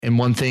And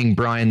one thing,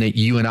 Brian, that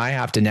you and I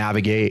have to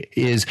navigate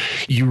is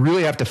you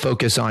really have to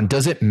focus on,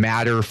 does it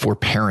matter for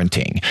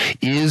parenting?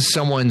 Is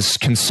someone's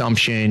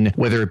consumption,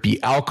 whether it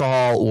be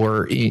alcohol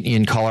or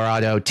in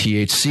Colorado,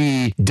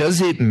 THC,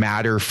 does it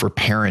matter for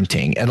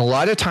parenting? And a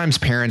lot of times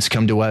parents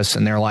come to us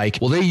and they're like,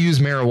 well, they use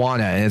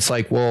marijuana. And it's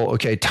like, well,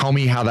 okay, tell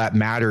me how that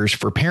matters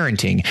for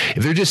parenting.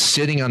 If they're just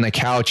sitting on the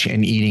couch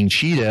and eating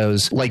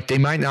Cheetos, like they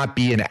might not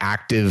be an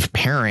active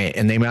parent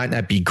and they might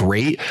not be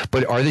great,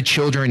 but are the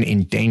children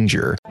in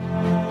danger?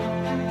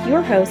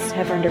 Your hosts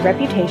have earned a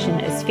reputation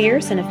as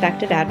fierce and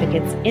effective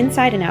advocates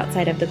inside and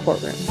outside of the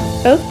courtroom.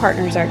 Both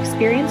partners are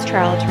experienced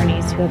trial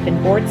attorneys who have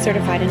been board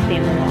certified in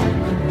family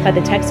law by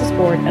the Texas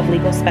Board of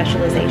Legal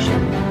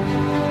Specialization.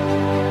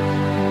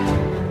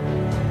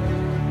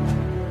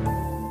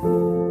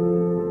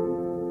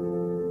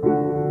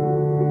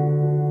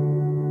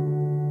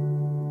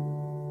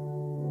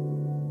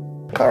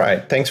 All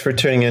right. Thanks for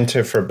tuning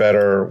into For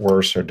Better,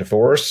 Worse, or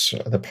Divorce,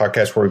 the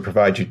podcast where we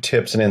provide you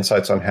tips and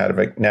insights on how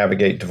to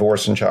navigate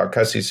divorce and child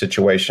custody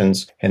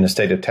situations in the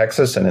state of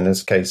Texas, and in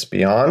this case,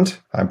 beyond.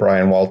 I'm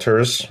Brian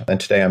Walters,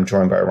 and today I'm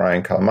joined by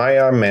Ryan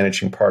Kalamaya,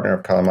 managing partner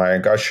of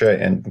Kalamaya Gusha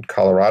in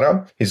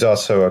Colorado. He's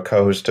also a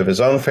co-host of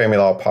his own family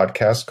law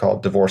podcast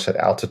called Divorce at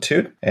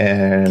Altitude,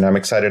 and I'm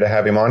excited to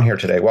have him on here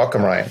today.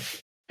 Welcome, Ryan.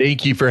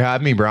 Thank you for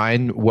having me,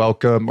 Brian.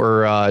 Welcome,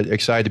 or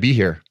excited to be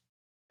here.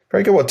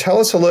 Very good. Well, tell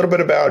us a little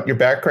bit about your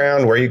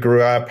background, where you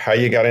grew up, how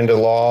you got into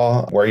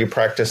law, where you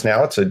practice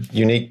now. It's a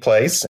unique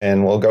place,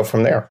 and we'll go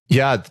from there.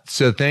 Yeah.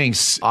 So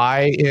thanks.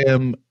 I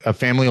am a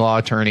family law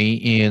attorney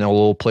in a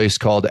little place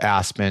called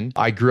Aspen.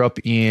 I grew up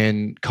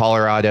in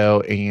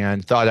Colorado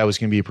and thought I was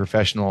going to be a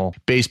professional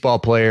baseball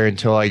player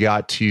until I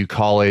got to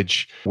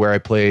college, where I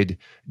played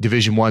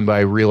Division I, but I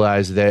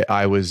realized that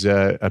I was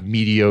a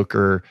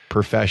mediocre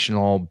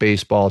professional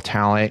baseball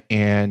talent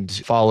and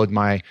followed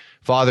my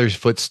father's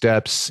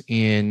footsteps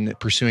in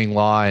pursuing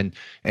law and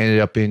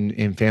ended up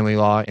in family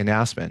law in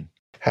Aspen.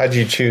 How'd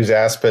you choose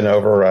Aspen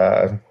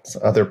over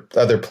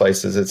other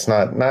places? It's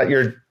not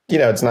your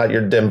it's not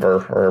your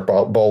Denver or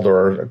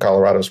Boulder or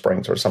Colorado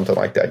Springs or something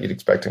like that you'd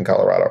expect in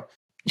Colorado.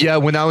 Yeah,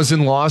 when I was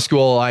in law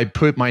school, I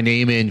put my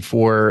name in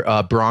for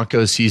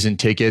Broncos season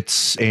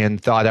tickets and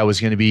thought I was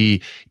going to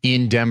be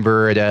in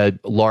Denver at a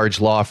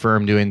large law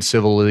firm doing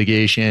civil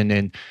litigation,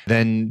 and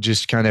then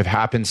just kind of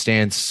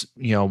happenstance,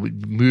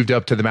 moved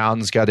up to the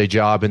mountains, got a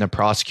job in a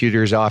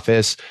prosecutor's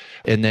office.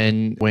 And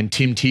then when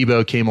Tim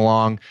Tebow came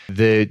along,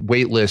 the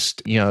wait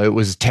list, it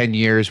was 10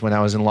 years when I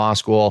was in law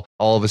school.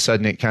 All of a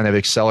sudden, it kind of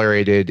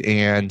accelerated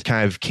and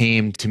kind of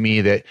came to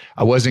me that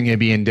I wasn't going to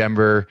be in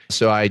Denver.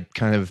 So I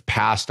kind of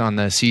passed on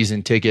the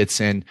season tickets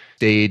and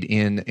stayed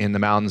in the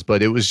mountains.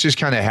 But it was just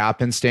kind of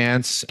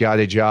happenstance. Got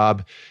a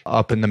job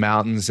up in the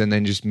mountains and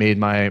then just made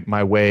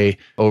my way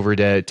over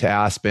to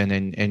Aspen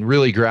and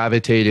really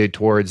gravitated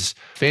towards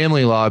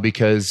family law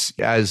because,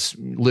 as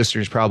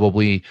listeners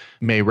probably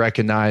may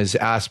recognize,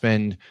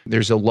 Aspen,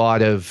 there's a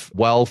lot of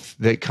wealth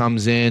that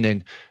comes in.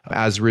 And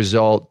as a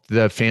result,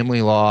 the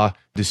family law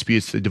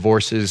disputes, the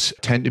divorces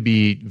tend to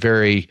be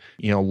very,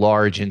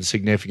 large and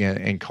significant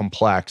and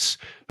complex.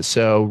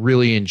 So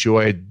really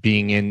enjoyed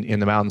being in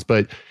the mountains,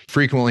 but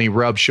frequently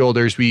rub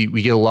shoulders. We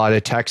get a lot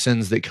of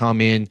Texans that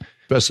come in,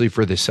 especially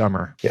for the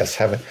summer. Yes,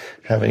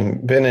 having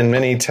been in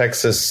many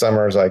Texas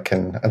summers, I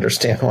can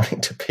understand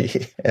wanting to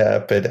be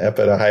up at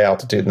a high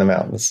altitude in the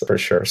mountains for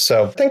sure.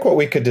 So I think what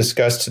we could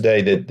discuss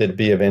today that'd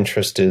be of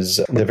interest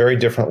is the very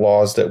different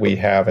laws that we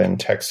have in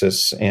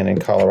Texas and in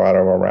Colorado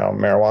around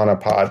marijuana,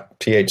 pot,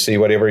 THC,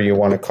 whatever you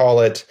want to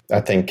call it.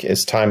 I think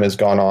as time has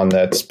gone on,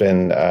 that's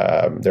been,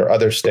 there are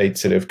other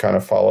states that have kind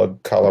of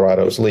followed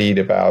Colorado's lead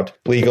about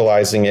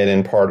legalizing it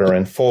in part or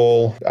in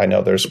full. I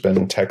know there's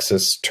been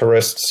Texas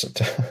tourists,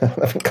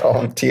 let me call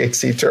them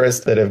THC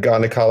tourists, that have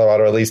gone to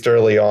Colorado at least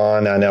early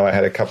on. I know I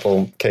had a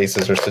couple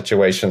cases or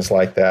situations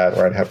like that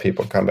where I'd have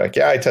people come back.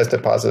 Yeah, I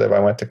tested positive. I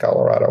went to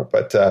Colorado.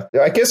 But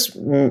I guess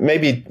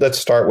maybe let's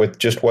start with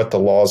just what the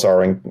laws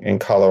are in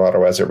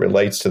Colorado as it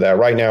relates to that.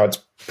 Right now, it's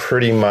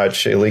pretty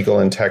much illegal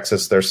in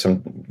Texas. There's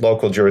some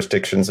local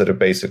jurisdictions that have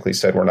basically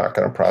said we're not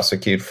going to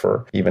prosecute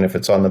for, even if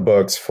it's on the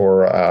books,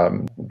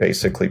 for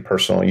basically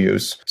personal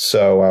use.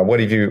 So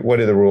what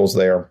are the rules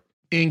there?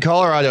 In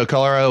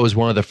Colorado was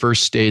one of the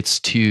first states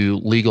to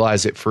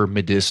legalize it for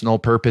medicinal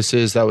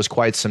purposes. That was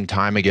quite some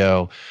time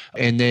ago.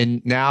 And then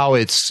now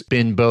it's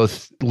been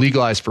both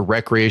legalized for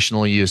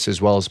recreational use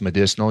as well as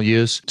medicinal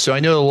use. So I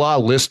know a lot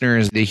of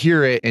listeners, they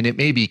hear it and it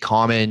may be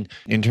common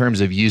in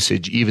terms of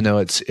usage, even though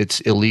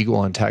it's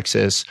illegal in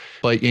Texas.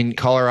 But in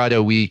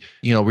Colorado, we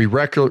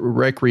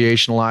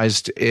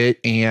recreationalized it,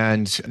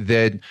 and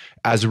then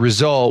as a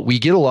result, we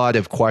get a lot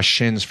of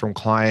questions from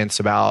clients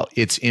about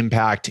its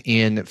impact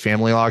in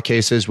family law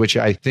cases, which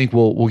I think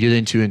we'll get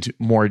into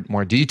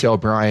more detail,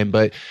 Brian.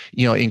 But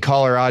in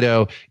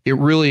Colorado, it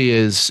really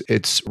is,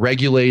 it's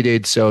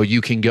regulated, so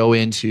you can go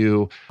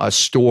into a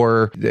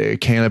store, the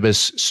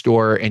cannabis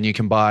store, and you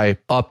can buy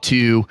up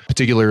to a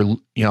particular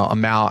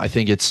amount. I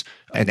think it's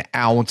an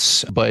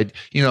ounce, but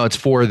it's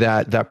for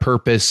that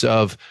purpose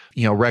of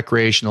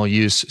recreational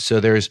use. So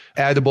there's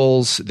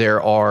edibles,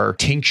 there are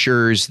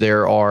tinctures,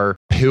 there are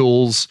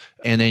pills,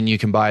 and then you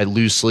can buy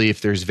loose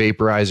leaf. There's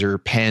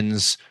vaporizer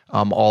pens,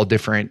 all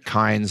different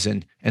kinds,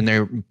 and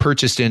they're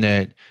purchased in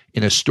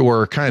a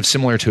store kind of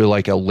similar to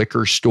like a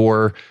liquor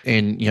store.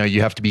 And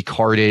you have to be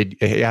carded.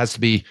 It has to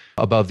be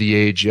above the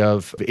age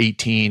of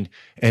 18.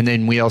 And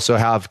then we also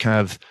have kind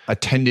of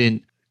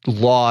attendant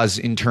laws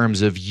in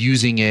terms of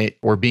using it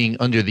or being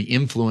under the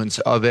influence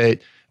of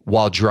it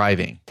while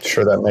driving.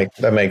 Sure,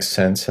 that makes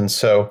sense. And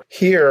so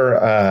here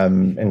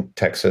in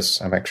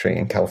Texas, I'm actually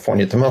in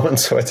California at the moment,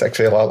 so it's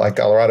actually a lot like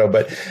Colorado,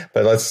 but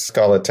let's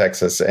call it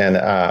Texas. And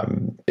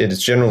it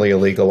is generally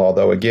illegal,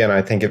 although again,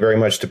 I think it very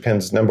much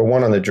depends, number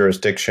one, on the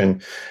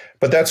jurisdiction.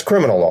 But that's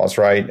criminal laws,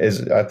 right?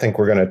 I think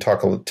we're going to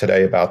talk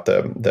today about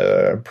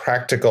the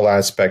practical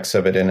aspects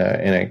of it in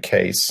a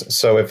case.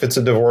 So if it's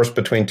a divorce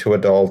between two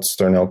adults,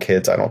 there are no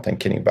kids, I don't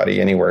think anybody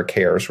anywhere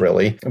cares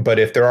really. But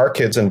if there are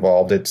kids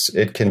involved,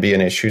 it can be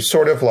an issue,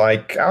 sort of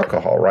like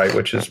alcohol, right?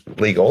 Which is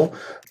legal.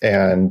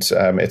 And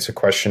it's a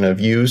question of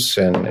use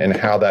and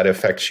how that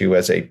affects you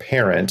as a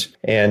parent.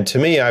 And to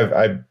me,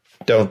 I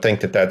don't think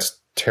that that's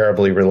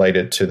terribly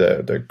related to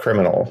the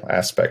criminal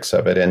aspects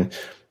of it. And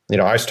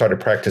I started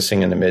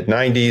practicing in the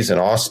mid-90s in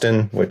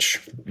Austin,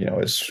 which,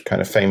 is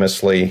kind of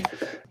famously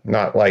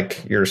not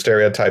like your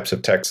stereotypes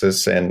of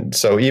Texas. And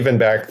so even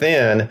back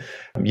then,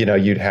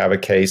 you'd have a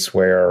case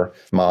where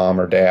mom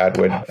or dad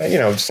would,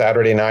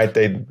 Saturday night,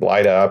 they'd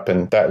light up,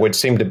 and that would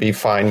seem to be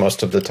fine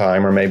most of the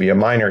time, or maybe a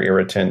minor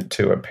irritant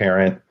to a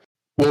parent.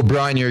 Well,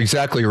 Brian, you're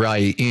exactly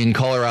right. In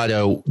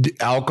Colorado,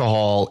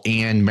 alcohol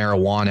and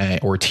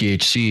marijuana or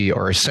THC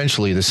are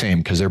essentially the same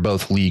because they're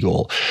both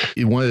legal.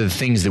 One of the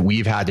things that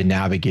we've had to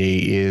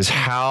navigate is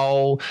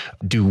how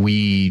do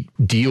we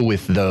deal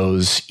with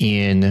those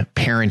in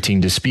parenting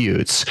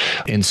disputes?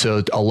 And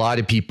so a lot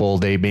of people,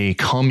 they may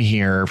come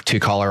here to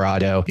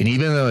Colorado, and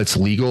even though it's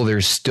legal,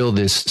 there's still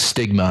this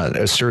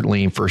stigma,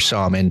 certainly for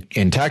some. And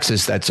in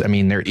Texas,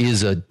 there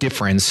is a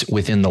difference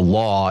within the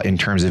law in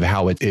terms of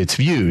how it's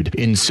viewed.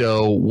 And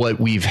so what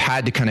we've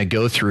had to kind of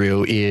go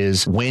through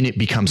is when it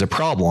becomes a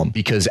problem,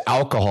 because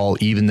alcohol,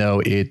 even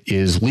though it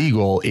is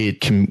legal, it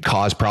can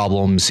cause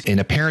problems in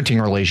a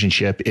parenting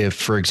relationship if,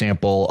 for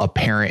example, a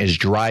parent is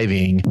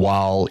driving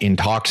while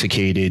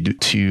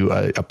intoxicated to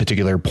a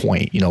particular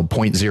point,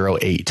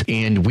 0.08.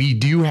 And we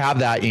do have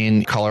that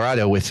in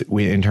Colorado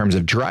in terms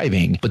of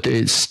driving, but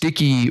the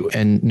sticky,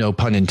 and no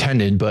pun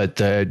intended, but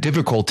the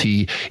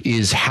difficulty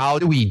is how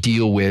do we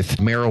deal with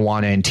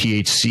marijuana and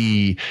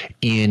THC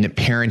in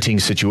parenting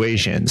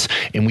situations?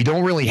 And we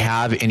don't really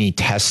have any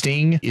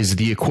testing. Is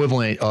the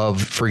equivalent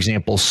of, for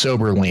example,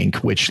 SoberLink,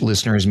 which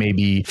listeners may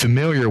be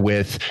familiar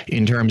with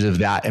in terms of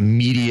that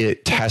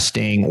immediate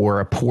testing or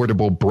a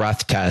portable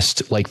breath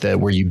test, like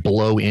where you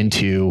blow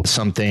into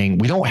something.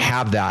 We don't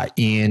have that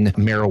in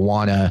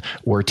marijuana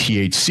or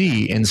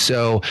THC. And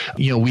so,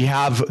 we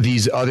have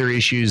these other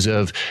issues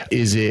of,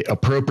 is it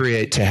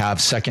appropriate to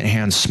have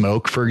secondhand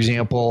smoke, for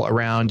example,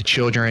 around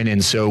children?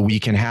 And so we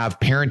can have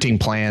parenting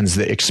plans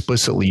that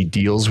explicitly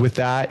deals with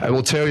that. I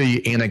will tell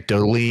you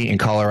anecdotally in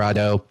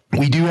Colorado,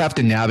 we do have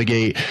to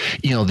navigate,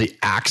 the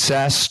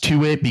access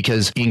to it,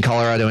 because in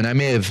Colorado, and I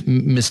may have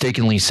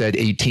mistakenly said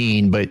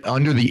 18, but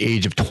under the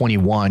age of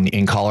 21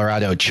 in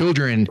Colorado,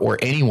 children or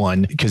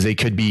anyone, because they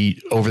could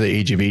be over the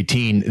age of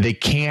 18, they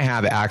can't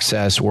have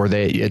access, or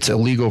it's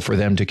illegal for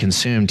them to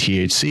consume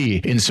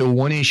THC. And so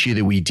one issue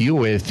that we deal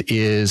with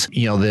is,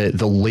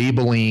 the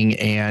labeling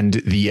and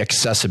the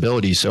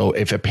accessibility. So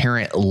if a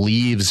parent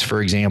leaves,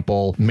 for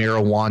example,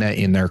 marijuana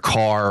in their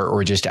car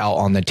or just out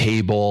on the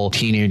table,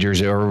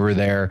 teenagers are over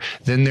there,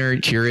 then they're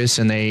curious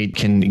and they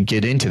can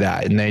get into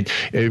that. And they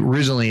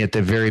originally, at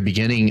the very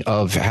beginning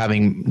of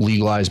having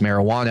legalized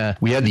marijuana,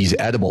 we had these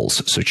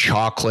edibles, so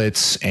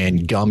chocolates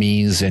and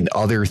gummies and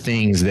other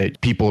things that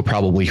people have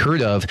probably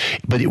heard of,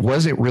 but it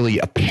wasn't really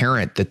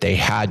apparent that they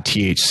had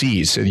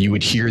THC. So you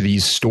would hear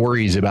these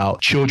stories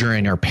about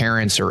children or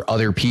parents or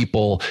other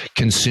people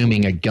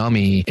consuming a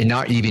gummy and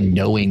not even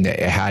knowing that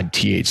it had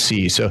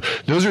THC. So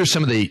those are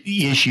some of the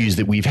issues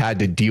that we've had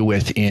to deal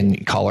with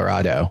in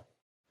Colorado.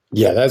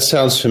 Yeah, that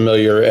sounds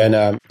familiar.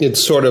 And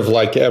it's sort of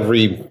like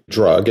every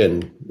drug,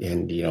 and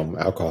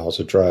alcohol is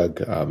a drug,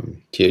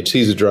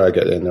 THC is a drug,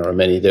 and there are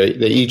many. They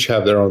each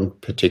have their own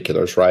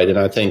particulars, right? And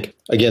I think,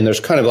 again, there's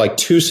kind of like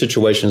two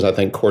situations I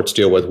think courts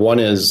deal with. One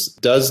is,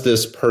 does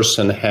this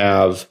person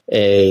have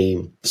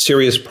a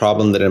serious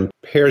problem that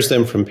impairs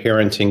them from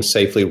parenting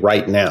safely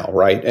right now,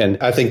 right? And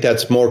I think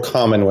that's more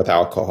common with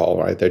alcohol,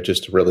 right? They're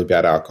just a really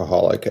bad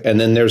alcoholic. And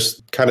then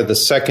there's kind of the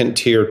second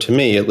tier, to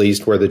me at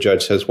least, where the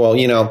judge says, well,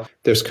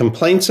 there's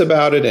complaints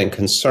about it and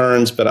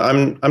concerns, but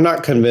I'm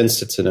not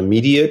convinced it's an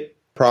immediate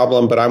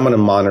problem, but I'm going to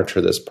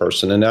monitor this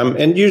person. And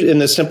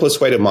the simplest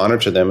way to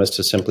monitor them is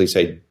to simply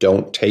say,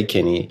 don't take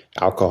any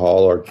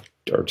alcohol or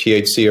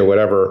THC or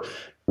whatever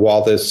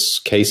while this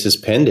case is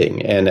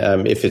pending. And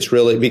if it's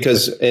really,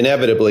 because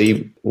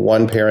inevitably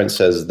one parent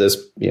says this,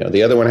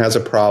 the other one has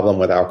a problem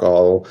with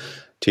alcohol,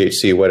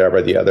 THC,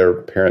 whatever. The other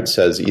parent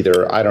says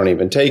either I don't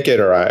even take it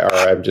or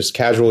I'm just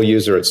casual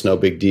user. It's no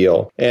big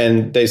deal.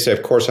 And they say,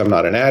 of course, I'm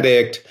not an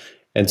addict.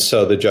 And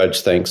so the judge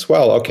thinks,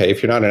 well, okay,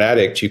 if you're not an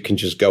addict, you can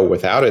just go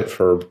without it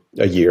for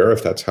a year,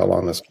 if that's how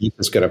long this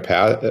is going to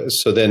pass.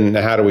 So then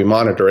how do we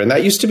monitor? And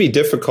that used to be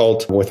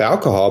difficult with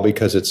alcohol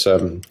because it's,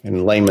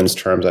 in layman's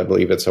terms, I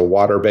believe it's a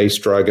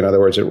water-based drug. In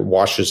other words, it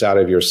washes out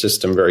of your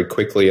system very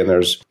quickly, and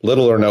there's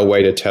little or no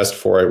way to test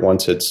for it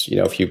once it's,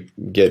 if you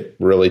get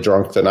really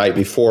drunk the night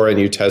before and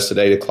you test at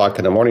 8 o'clock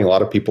in the morning, a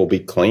lot of people will be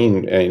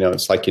clean. And,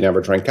 it's like you never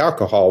drank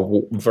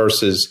alcohol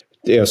versus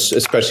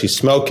especially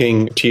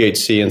smoking,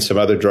 THC, and some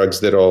other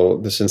drugs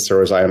since there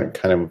was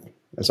kind of,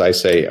 as I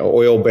say,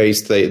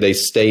 oil-based, they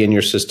stay in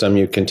your system.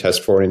 You can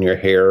test for it in your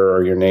hair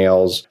or your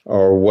nails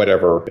or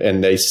whatever,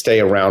 and they stay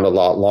around a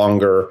lot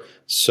longer.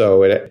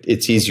 So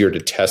it's easier to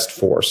test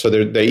for. So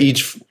they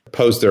each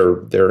pose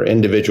their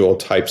individual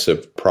types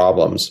of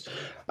problems.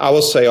 I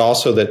will say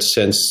also that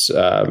since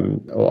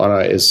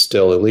marijuana is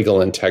still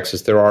illegal in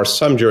Texas, there are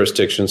some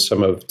jurisdictions,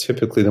 some of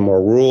typically the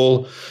more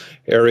rural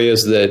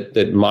areas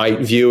that might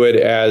view it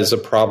as a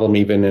problem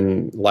even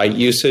in light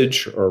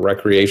usage or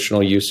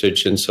recreational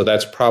usage. And so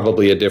that's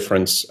probably a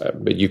difference,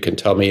 but you can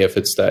tell me if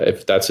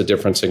that's a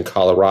difference in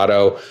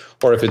Colorado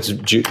or if it's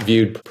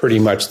viewed pretty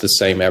much the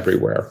same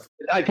everywhere.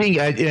 I think,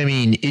 I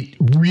mean, it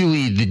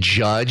really, the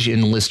judge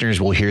and listeners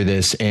will hear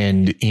this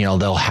and,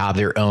 they'll have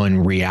their own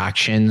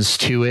reactions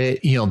to it.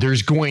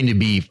 There's going to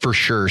be for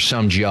sure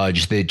some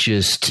judge that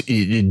just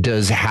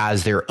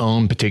has their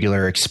own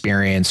particular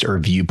experience or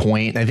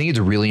viewpoint. And I think it's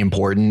really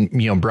important,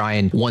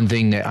 Brian, one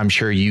thing that I'm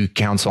sure you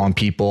counsel on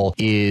people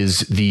is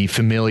the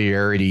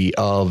familiarity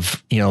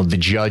of, the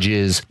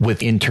judges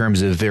in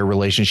terms of their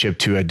relationship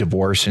to a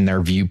divorce and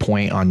their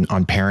viewpoint on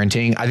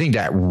parenting. I think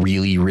that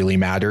really, really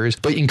matters.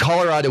 But in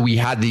Colorado,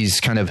 we had these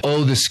kind of,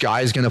 the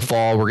sky's going to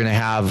fall. We're going to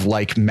have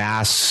like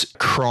mass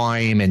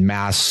crime and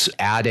mass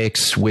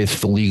addicts with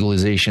the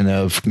legalization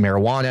of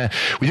marijuana.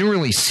 We didn't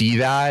really see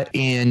that.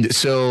 And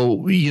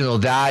so,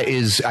 that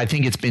is, I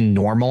think it's been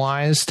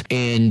normalized,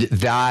 and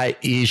that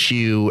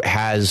issue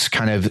has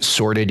kind of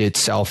sorted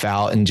itself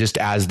out. And just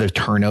as the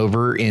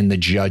turnover in the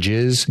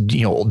judges,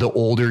 the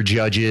older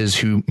judges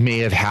who may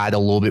have had a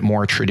little bit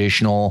more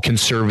traditional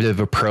conservative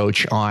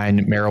approach on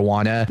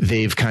marijuana,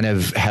 they've kind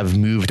of have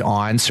moved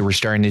on. So we're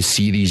starting to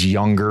see these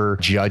younger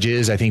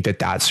judges. I think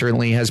that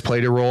certainly has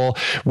played a role.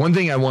 One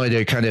thing I wanted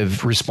to kind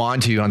of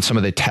respond to on some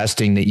of the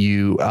testing that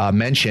you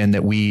mentioned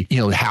that we,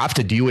 have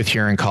to deal with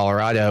here in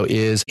Colorado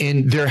is,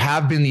 there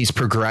have been these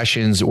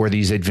progressions or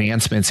these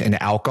advancements in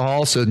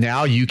alcohol. So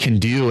now you can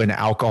do an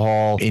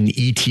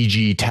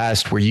ETG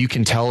test where you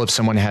can tell if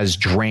someone has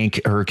drank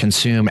or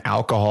consumed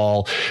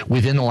alcohol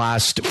within the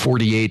last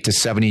 48 to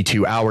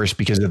 72 hours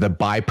because of the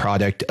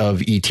byproduct of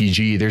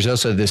ETG. There's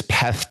also this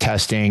PEth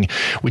testing,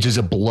 which is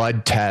a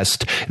blood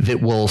test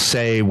that will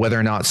say whether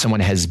or not someone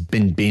has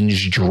been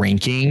binge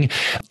drinking.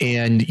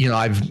 And,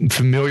 I'm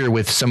familiar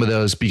with some of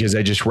those because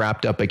I just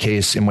wrapped up a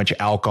case in which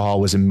alcohol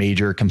was a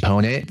major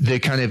component. The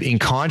kind of in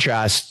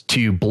contrast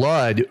to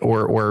blood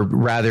or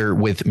rather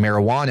with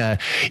marijuana,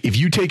 if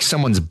you take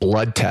someone's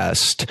blood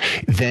test,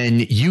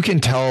 then you can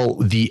tell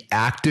the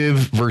active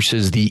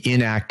versus the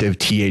inactive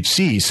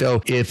THC.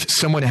 So if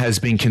someone has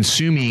been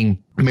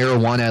consuming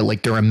marijuana,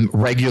 like they're a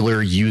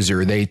regular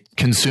user, they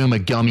consume a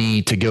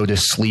gummy to go to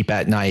sleep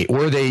at night,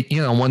 or they,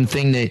 one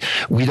thing that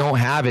we don't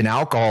have in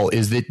alcohol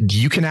is that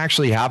you can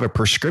actually have a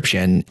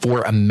prescription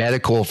for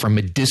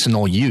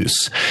medicinal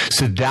use.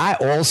 So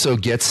that also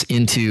gets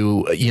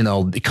into,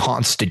 the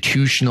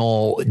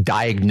constitutional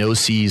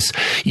diagnoses,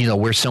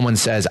 where someone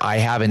says, I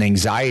have an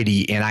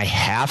anxiety and I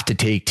have to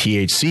take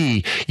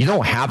THC. You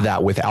don't have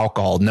that with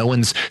alcohol. No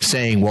one's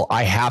saying, well,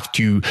 I have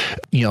to,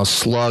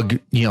 slug,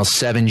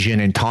 7 gin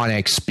and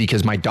tonics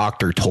because my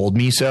doctor told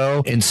me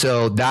so. And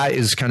so that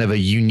is kind of a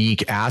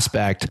unique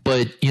aspect.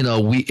 But,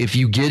 if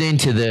you get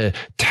into the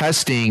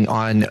testing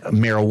on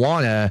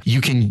marijuana,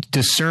 you can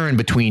discern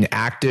between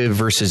active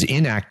versus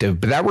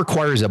inactive, but that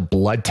requires a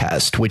blood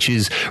test, which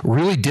is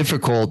really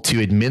difficult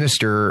to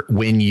administer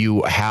when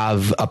you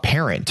have a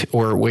parent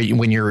or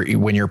when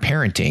you're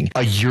parenting.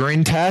 A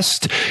urine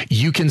test,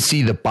 you can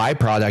see the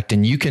byproduct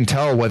and you can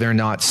tell whether or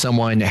not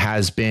someone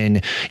has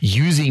been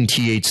using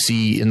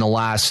THC in the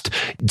last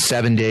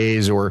 7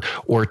 days or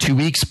 2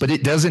 weeks, but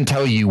it doesn't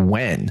tell you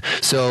when.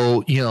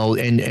 So,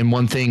 and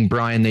one thing,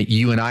 Brian, that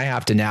you and I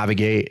have to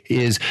navigate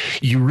is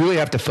you really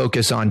have to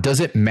focus on, does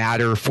it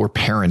matter for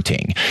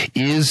parenting?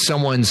 Is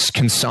someone's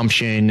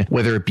consumption,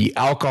 whether it be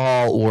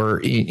alcohol or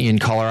in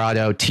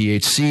Colorado,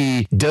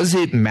 THC, does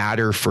it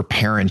matter for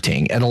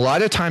parenting? And a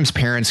lot of times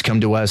parents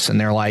come to us and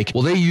they're like,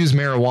 well, they use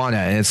marijuana.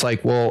 And it's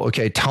like, well,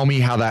 okay, tell me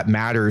how that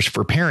matters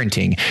for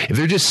parenting. If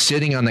they're just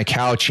sitting on the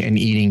couch and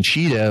eating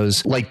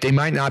Cheetos, like they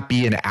might not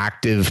be an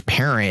active safe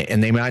parent,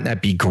 and they might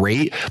not be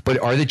great, but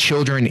are the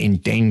children in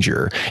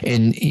danger?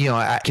 And,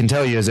 I can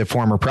tell you as a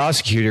former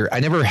prosecutor, I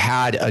never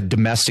had a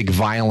domestic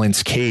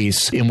violence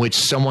case in which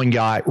someone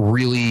got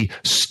really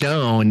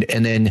stoned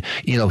and then,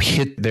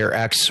 hit their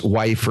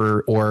ex-wife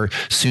or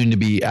soon to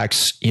be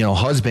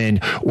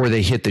ex-husband, or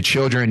they hit the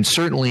children.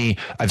 Certainly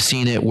I've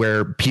seen it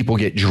where people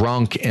get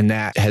drunk and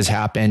that has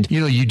happened.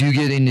 You do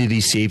get into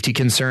these safety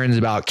concerns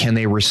about can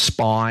they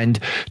respond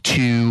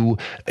to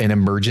an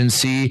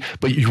emergency,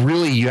 but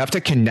you have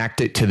to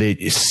connect it to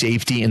the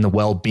safety and the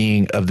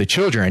well-being of the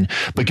children.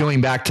 But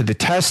going back to the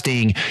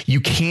testing,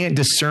 you can't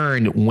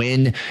discern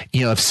when,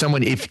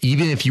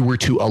 even if you were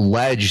to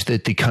allege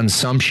that the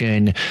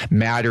consumption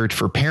mattered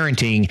for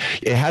parenting,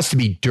 it has to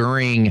be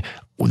during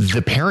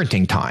the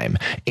parenting time.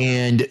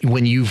 And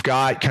when you've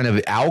got kind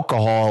of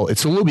alcohol,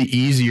 it's a little bit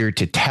easier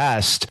to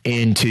test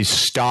and to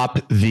stop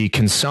the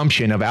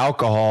consumption of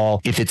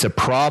alcohol if it's a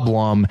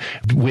problem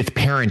with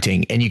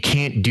parenting. And you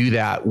can't do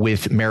that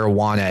with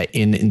marijuana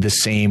in the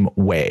same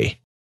way.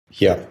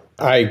 Yeah,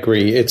 I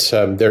agree. It's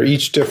they're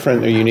each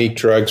different, they're unique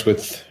drugs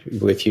with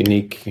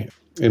unique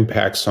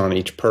impacts on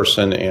each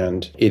person,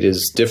 and it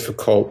is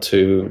difficult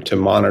to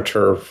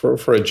monitor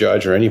for a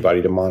judge or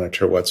anybody to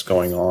monitor what's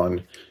going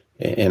on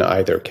in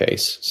either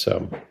case.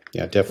 So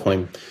yeah,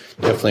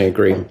 definitely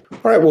agree. All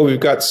right, well, we've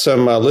got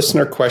some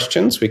listener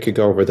questions. We could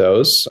go over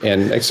those.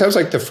 And it sounds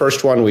like the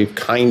first one we've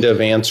kind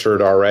of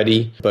answered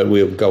already, but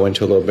we'll go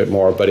into a little bit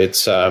more. But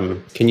it's,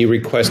 can you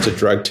request a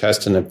drug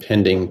test in a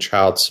pending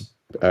child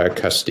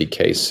custody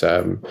case?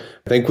 I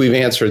think we've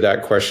answered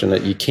that question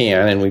that you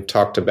can, and we've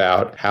talked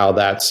about how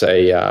that's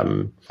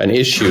an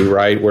issue,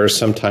 right? Where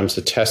sometimes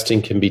the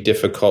testing can be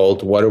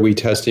difficult. What are we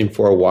testing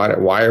for?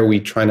 Why are we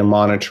trying to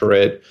monitor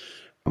it?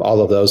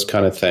 All of those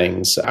kind of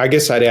things. I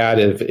guess I'd add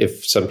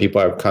if some people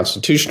have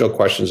constitutional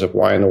questions of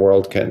why in the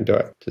world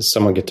does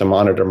someone get to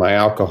monitor my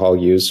alcohol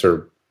use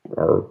or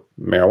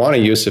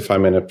marijuana use if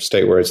I'm in a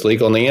state where it's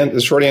legal? And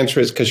the short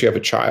answer is because you have a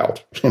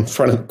child in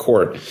front of the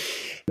court.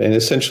 And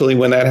essentially,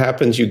 when that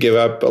happens, you give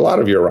up a lot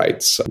of your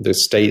rights. The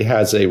state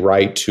has a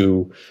right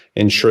to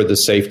ensure the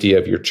safety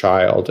of your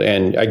child.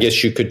 And I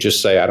guess you could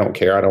just say, I don't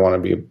care. I don't want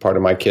to be a part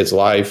of my kid's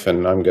life,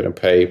 and I'm going to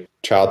pay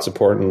child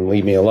support and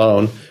leave me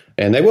alone.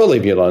 And they will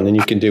leave you alone, and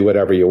you can do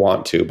whatever you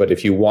want to. But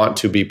if you want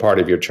to be part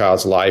of your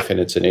child's life and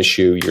it's an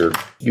issue,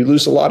 you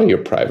lose a lot of your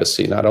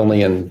privacy, not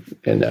only in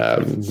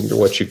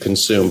what you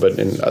consume, but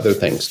in other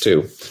things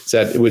too. Is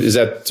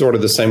that sort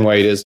of the same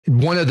way it is?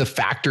 One of the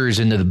factors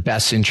into the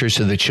best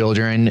interest of the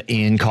children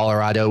in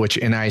Colorado,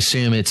 and I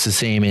assume it's the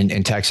same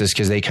in Texas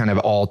because they kind of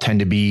all tend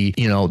to be,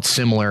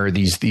 similar,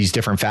 these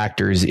different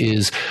factors,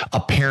 is a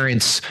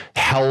parent's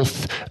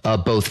health,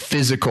 both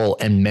physical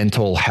and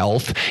mental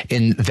health.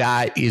 And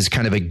that is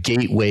kind of a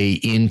gateway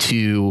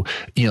into,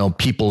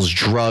 people's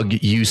drug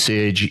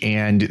usage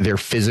and their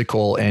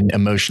physical and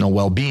emotional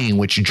well-being,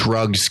 which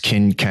drugs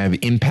can kind of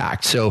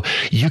impact. So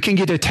you can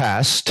get a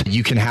test,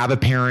 you can have a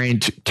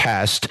parent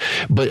test,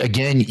 but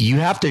again, you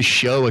have to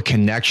show a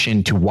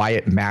connection to why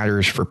it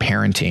matters for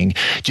parenting.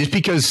 Just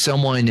because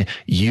someone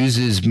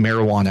uses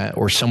marijuana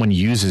or someone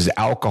uses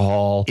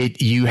alcohol,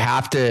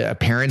 a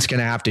parent's going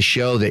to have to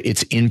show that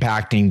it's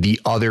impacting the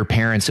other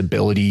parent's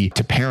ability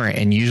to parent.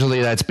 And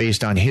usually that's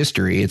based on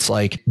history. It's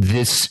like,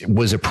 this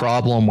was a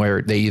problem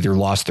where they either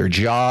lost their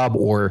job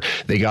or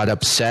they got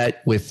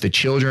upset with the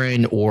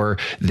children, or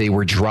they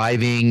were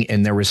driving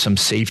and there was some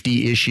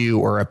safety issue,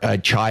 or a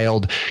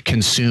child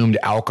consumed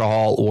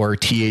alcohol or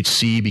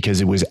THC because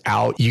it was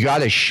out. You got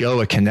to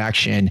show a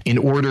connection in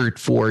order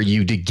for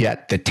you to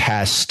get the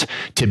test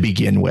to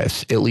begin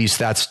with. At least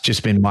that's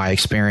just been my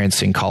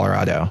experience in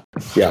Colorado.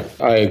 Yeah,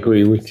 I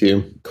agree with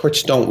you.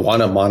 Courts don't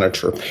want to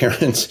monitor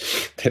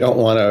parents. They don't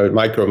want to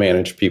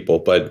micromanage people.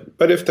 But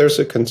if there's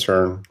a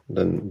concern,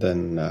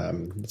 then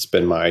it's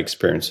been my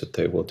experience that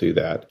they will do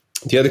that.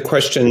 The other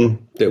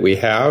question that we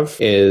have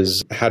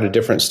is, how do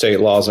different state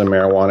laws on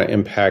marijuana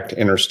impact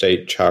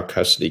interstate child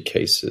custody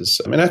cases?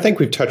 I mean, I think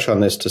we've touched on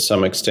this to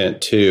some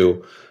extent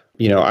too.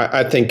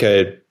 I think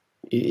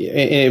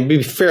it'd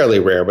be fairly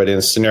rare, but in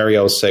a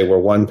scenario, say, where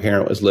one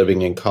parent was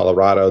living in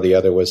Colorado, the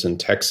other was in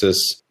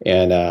Texas,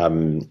 and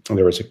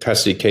there was a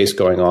custody case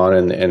going on,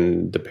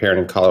 and the parent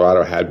in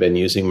Colorado had been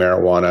using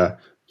marijuana,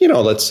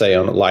 let's say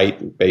on a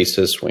light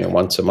basis,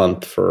 once a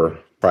month for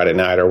Friday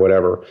night or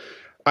whatever.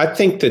 I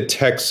think the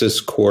Texas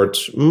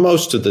courts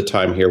most of the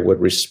time here would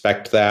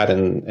respect that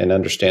and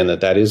understand that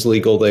that is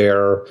legal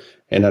there,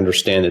 and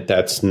understand that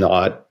that's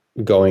not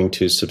going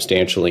to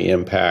substantially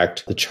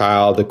impact the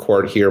child. The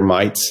court here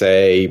might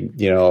say,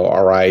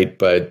 all right,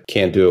 but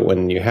can't do it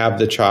when you have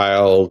the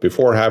child,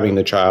 before having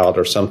the child,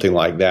 or something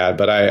like that.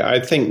 But I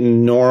think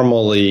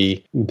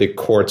normally the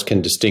courts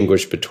can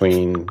distinguish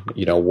between,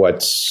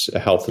 what's a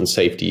health and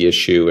safety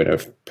issue and a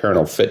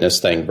parental fitness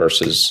thing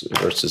versus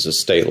a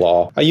state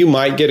law. You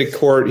might get a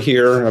court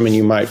here. I mean,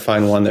 you might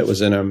find one that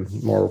was in a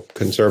more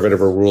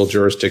conservative or rural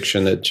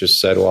jurisdiction that just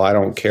said, well, I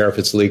don't care if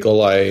it's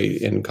legal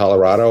in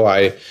Colorado.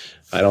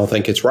 I don't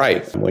think it's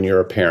right when you're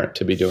a parent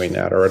to be doing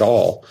that or at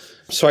all.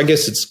 So I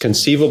guess it's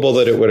conceivable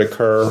that it would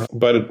occur.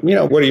 But,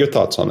 what are your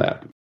thoughts on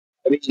that?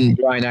 I mean,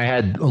 Brian, I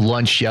had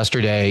lunch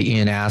yesterday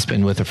in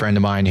Aspen with a friend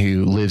of mine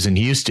who lives in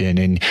Houston,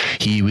 and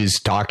he was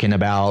talking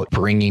about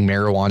bringing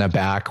marijuana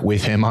back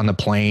with him on the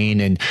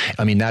plane. And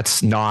I mean,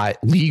 that's not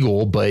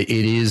legal, but it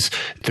is.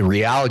 The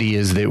reality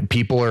is that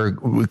people are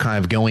kind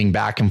of going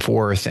back and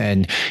forth,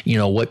 and,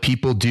 what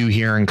people do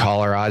here in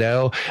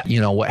Colorado,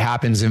 what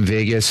happens in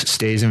Vegas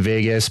stays in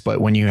Vegas.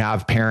 But when you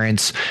have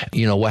parents,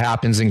 what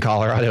happens in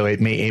Colorado,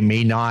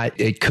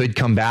 it could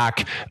come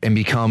back and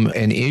become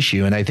an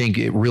issue. And I think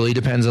it really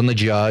depends on the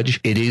judge.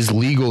 It is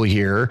legal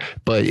here,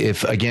 but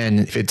if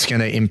it's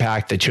going to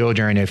impact the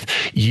children, if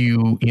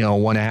you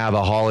want to have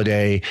a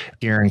holiday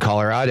here in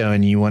Colorado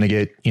and you want to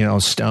get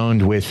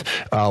stoned with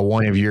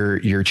one of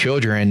your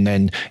children,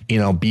 then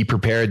be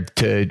prepared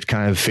to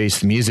kind of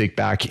face the music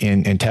back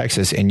in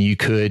Texas, and you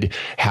could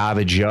have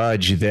a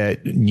judge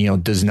that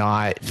does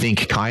not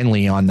think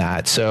kindly on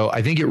that. So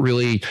I think it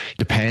really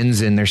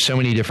depends, and there's so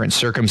many different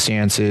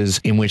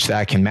circumstances in which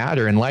that can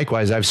matter. And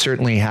likewise, I've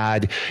certainly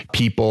had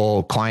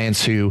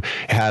clients who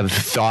have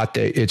thought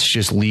that it's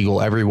just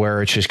legal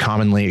everywhere. It's just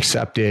commonly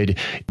accepted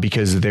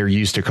because they're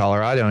used to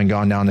Colorado, and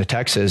gone down to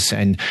Texas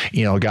and,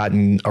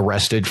 gotten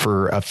arrested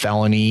for a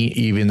felony,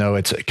 even though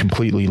it's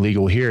completely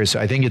legal here. So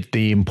I think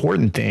the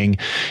important thing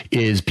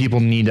is people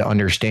need to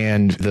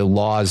understand the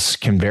laws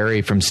can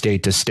vary from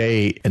state to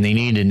state, and they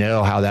need to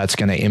know how that's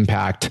going to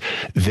impact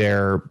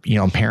their,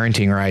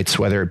 parenting rights,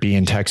 whether it be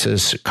in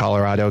Texas,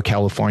 Colorado,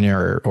 California,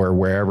 or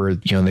wherever,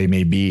 they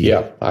may be.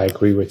 Yeah, I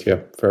agree with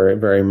you very,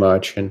 very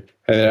much. And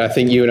I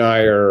think you and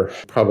I are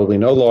probably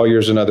no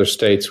lawyers in other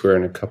states. We're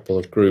in a couple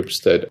of groups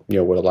that,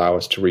 would allow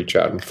us to reach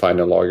out and find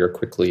a lawyer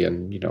quickly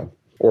in,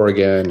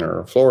 Oregon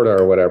or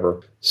Florida or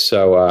whatever.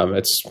 So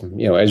it's,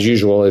 as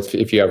usual,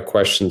 if you have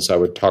questions, I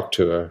would talk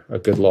to a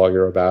good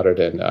lawyer about it.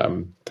 And I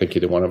think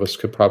either one of us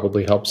could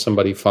probably help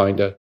somebody find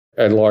a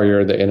lawyer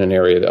in an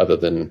area other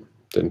than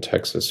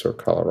Texas or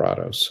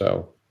Colorado.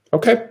 So,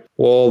 okay.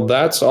 Well,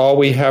 that's all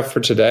we have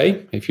for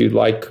today. If you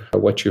like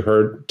what you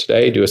heard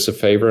today, do us a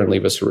favor and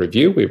leave us a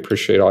review. We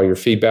appreciate all your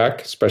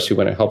feedback, especially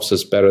when it helps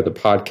us better the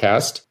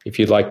podcast. If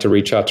you'd like to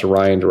reach out to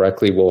Ryan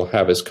directly, we'll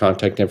have his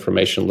contact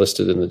information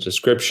listed in the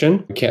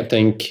description. We can't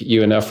thank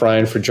you enough,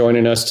 Ryan, for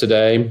joining us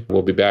today.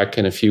 We'll be back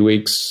in a few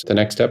weeks, the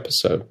next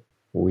episode.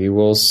 We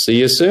will see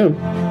you soon.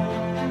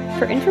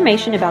 For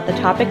information about the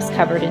topics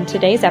covered in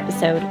today's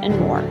episode and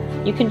more,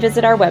 you can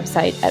visit our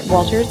website at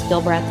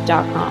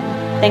waltersgilbreth.com.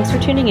 Thanks for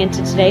tuning in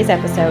to today's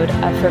episode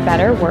of For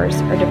Better,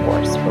 Worse, or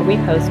Divorce, where we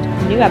post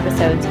new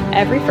episodes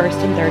every first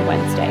and third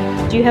Wednesday.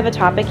 Do you have a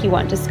topic you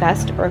want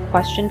discussed or a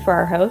question for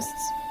our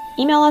hosts?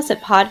 Email us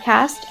at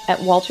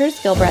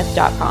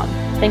podcast@waltersgilbreth.com.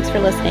 Thanks for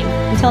listening.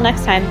 Until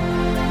next time.